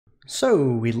So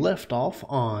we left off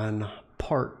on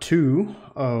part 2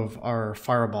 of our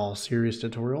Fireball series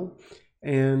tutorial,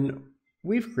 and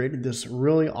we've created this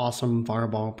really awesome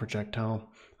fireball projectile.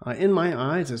 In my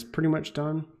eyes, it's pretty much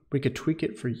done. We could tweak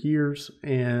it for years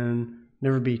and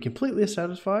never be completely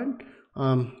satisfied,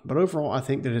 but overall I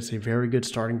think that it's a very good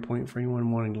starting point for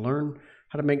anyone wanting to learn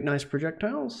how to make nice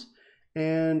projectiles.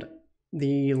 And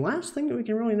the last thing that we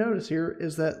can really notice here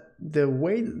is that the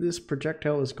way that this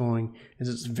projectile is going is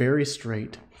it's very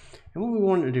straight. And what we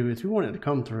want it to do is we want it to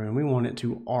come through and we want it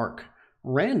to arc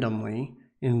randomly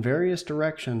in various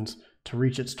directions to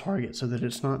reach its target so that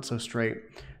it's not so straight.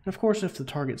 And of course, if the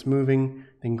target's moving,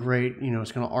 then great,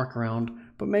 it's going to arc around,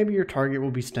 but maybe your target will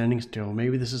be standing still.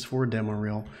 Maybe this is for a demo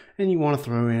reel and you want to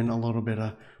throw in a little bit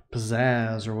of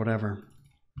pizzazz or whatever.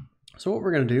 So what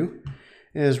we're going to do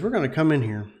is we're going to come in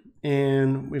here.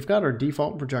 And we've got our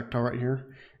default projectile right here.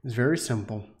 It's very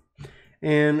simple.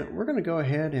 And we're going to go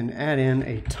ahead and add in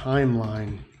a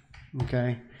timeline.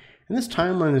 Okay. And this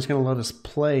timeline is going to let us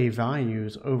play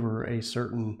values over a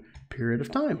certain period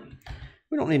of time.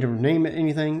 We don't need to rename it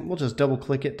anything. We'll just double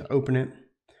click it to open it.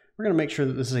 We're going to make sure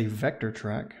that this is a vector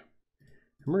track.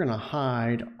 And we're going to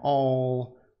hide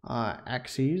all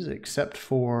axes except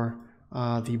for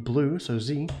the blue, so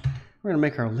Z. We're going to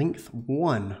make our length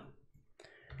 1.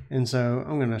 And so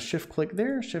I'm going to shift click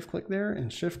there,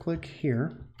 and shift click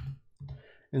here.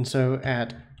 And so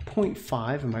at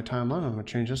 0.5 in my timeline, I'm going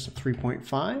to change this to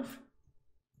 3.5.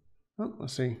 Oh,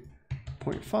 let's see,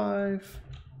 0.5,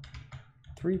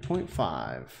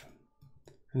 3.5.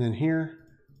 And then here,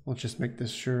 we'll just make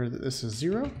this sure that this is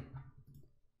 0.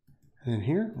 And then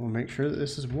here, we'll make sure that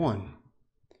this is 1.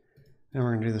 Now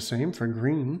we're going to do the same for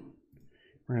green.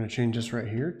 We're going to change this right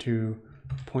here to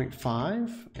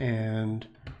 0.5 and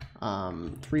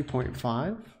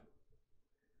 3.5,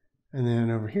 and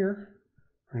then over here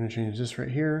we're going to change this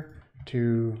right here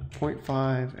to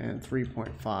 0.5 and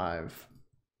 3.5,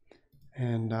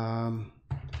 and we'll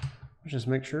just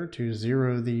make sure to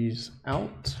zero these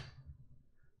out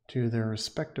to their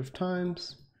respective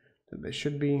times that they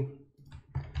should be.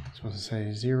 It's supposed to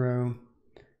say 0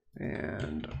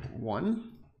 and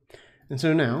 1, and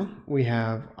so now we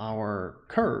have our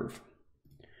curve.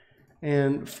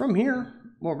 And from here,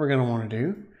 what we're going to want to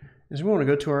do is we want to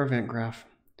go to our event graph.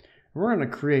 We're going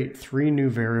to create 3 new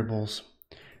variables.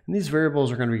 And these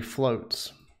variables are going to be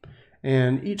floats.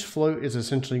 And each float is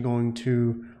essentially going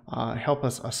to help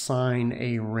us assign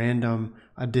a random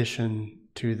addition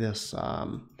to this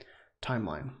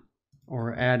timeline,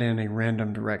 or add in a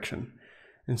random direction.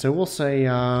 And so we'll say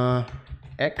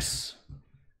X,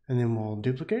 and then we'll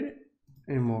duplicate it,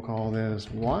 and we'll call this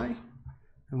Y,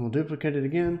 and we'll duplicate it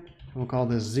again, and we'll call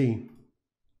this Z.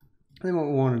 And then what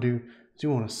we want to do is we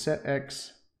want to set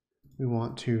X, we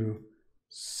want to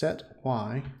set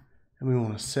Y, and we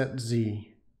want to set Z.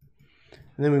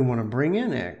 And then we want to bring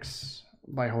in X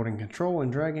by holding Control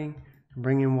and dragging, and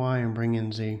bring in Y and bring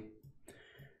in Z.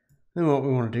 Then what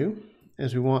we want to do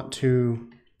is we want to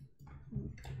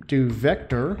do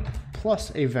vector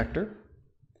plus a vector.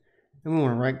 And we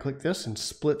want to right click this and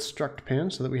split struct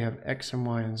pen so that we have X and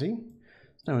Y and Z.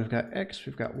 So now we've got X,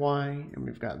 we've got Y, and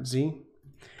we've got Z.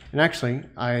 And actually,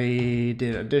 I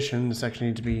did addition. This actually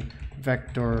needs to be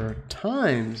vector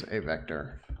times a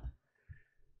vector.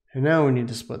 And now we need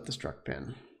to split the struct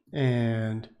pen.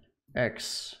 And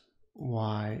X,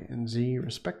 Y, and Z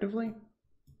respectively,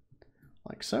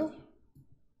 like so.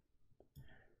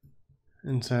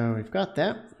 And so we've got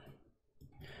that.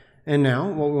 And now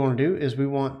what we want to do is we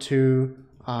want to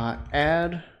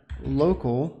add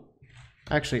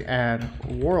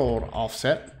world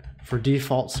offset for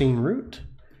default scene root,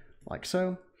 like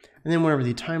so. And then whenever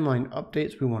the timeline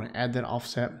updates, we want to add that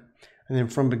offset. And then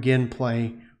from begin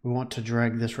play, we want to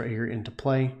drag this right here into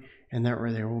play, and that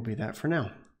right there will be that for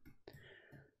now.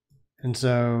 And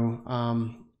so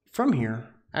from here,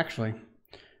 actually,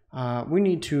 we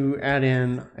need to add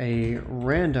in a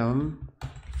random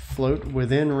float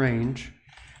within range,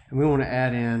 and we want to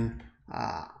add in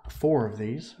 3 of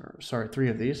these. So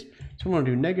we want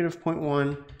to do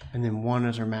 -0.1 and then 1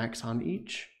 as our max on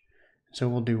each. So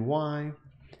we'll do Y,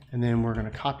 and then we're going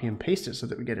to copy and paste it so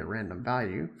that we get a random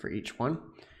value for each one.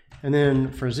 And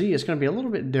then for Z, it's going to be a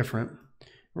little bit different.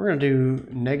 We're going to do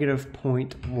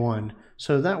 -0.1.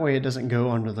 So that way it doesn't go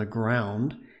under the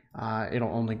ground.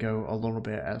 It'll only go a little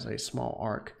bit as a small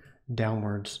arc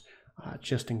downwards,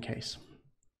 just in case.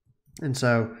 And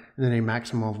then a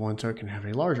maximum of 1 so it can have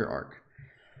a larger arc.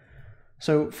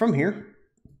 So from here,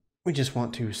 we just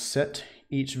want to set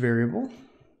each variable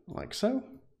like so.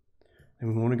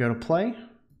 And we want to go to play,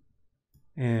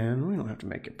 and we don't have to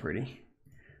make it pretty.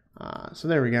 So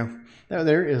there we go.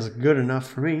 There is good enough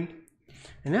for me.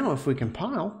 And now if we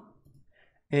compile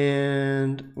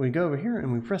and we go over here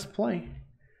and we press play,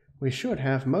 we should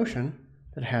have motion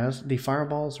that has the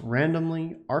fireballs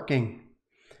randomly arcing.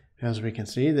 As we can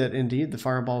see that indeed the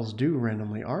fireballs do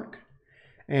randomly arc.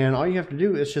 And all you have to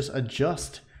do is just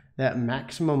adjust that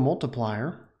maximum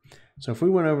multiplier. So if we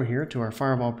went over here to our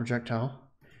fireball projectile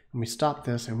and we stopped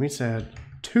this and we said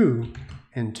 2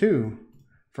 and 2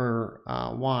 for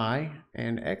Y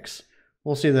and X,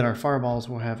 we'll see that our fireballs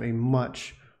will have a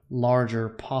much larger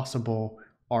possible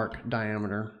arc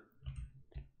diameter.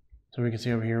 So we can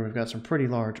see over here we've got some pretty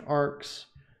large arcs.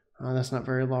 That's not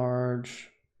very large.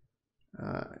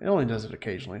 It only does it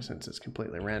occasionally since it's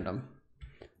completely random.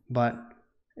 But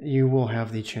you will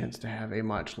have the chance to have a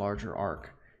much larger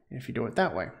arc if you do it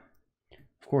that way.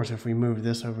 Of course, if we move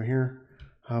this over here,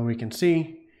 we can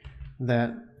see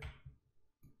that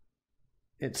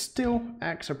it still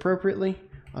acts appropriately.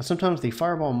 Sometimes the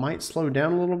fireball might slow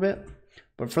down a little bit,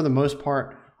 but for the most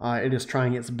part, it is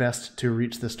trying its best to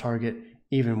reach this target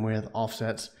even with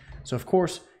offsets. So of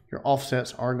course, your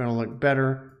offsets are going to look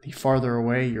better the farther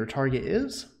away your target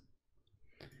is.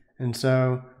 And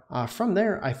so from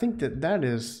there, I think that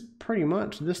is pretty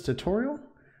much this tutorial.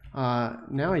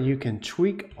 Now you can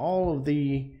tweak all of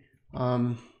the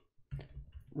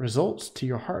results to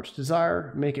your heart's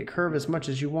desire, make it curve as much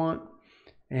as you want,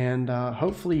 and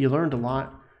hopefully you learned a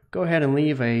lot. Go ahead and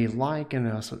leave a like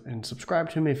and subscribe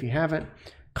to me if you haven't.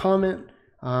 Comment,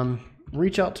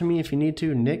 reach out to me if you need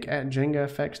to,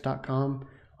 nick@JangaFX.com.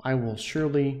 I will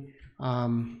surely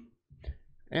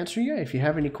answer you if you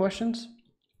have any questions.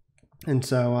 And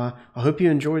so I hope you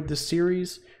enjoyed this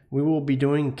series. We will be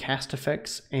doing cast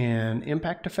effects and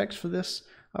impact effects for this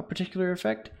particular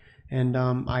effect. And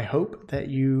I hope that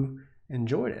you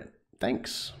enjoyed it.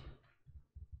 Thanks.